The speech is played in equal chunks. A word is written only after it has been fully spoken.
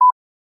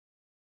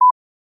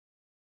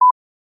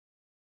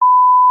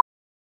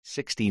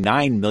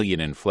69 million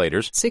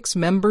inflators. 6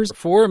 members.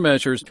 4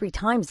 measures. 3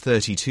 times.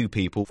 32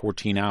 people.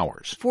 14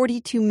 hours.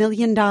 $42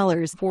 million.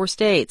 4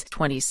 states.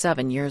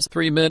 27 years.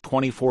 3 men.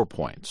 24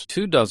 points.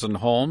 2 dozen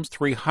homes.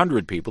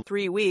 300 people.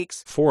 3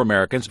 weeks. 4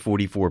 Americans.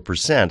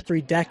 44%.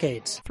 3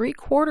 decades. 3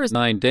 quarters.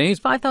 9 days.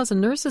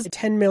 5,000 nurses.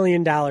 $10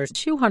 million.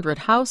 200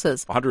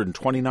 houses.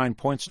 129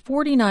 points.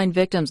 49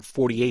 victims.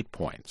 48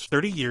 points.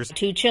 30 years.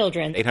 2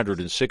 children.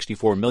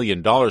 $864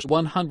 million.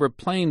 100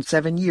 planes.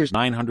 7 years.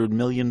 $900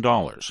 million.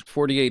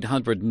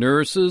 4,800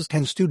 nurses.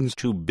 10 students.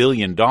 $2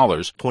 billion.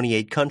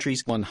 28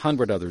 countries.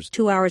 100 others.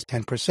 2 hours.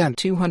 10%.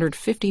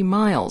 250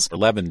 miles.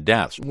 11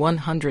 deaths.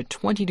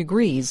 120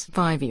 degrees.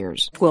 5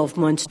 years. 12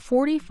 months.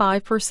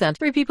 45%.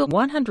 3 people.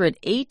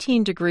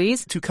 118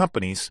 degrees. 2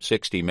 companies.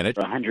 60 minutes.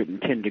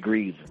 110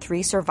 degrees.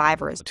 3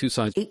 survivors. 2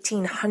 sides.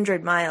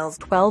 1,800 miles.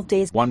 12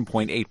 days.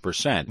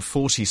 1.8%.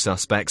 40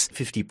 suspects.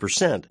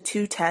 50%.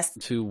 2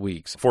 tests. 2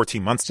 weeks.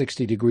 14 months.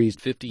 60 degrees.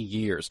 50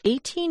 years.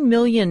 $18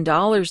 million. 2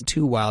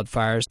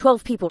 wildfires.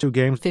 12 people. 2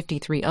 games.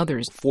 53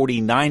 others.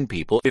 49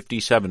 people.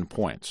 57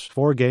 points.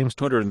 4 games.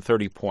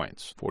 230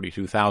 points.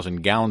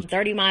 42,000 gallons.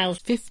 30 miles.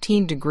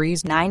 15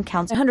 degrees. 9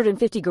 counts.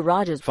 150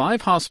 garages.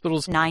 5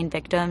 hospitals. 9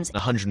 victims.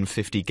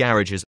 150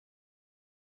 garages.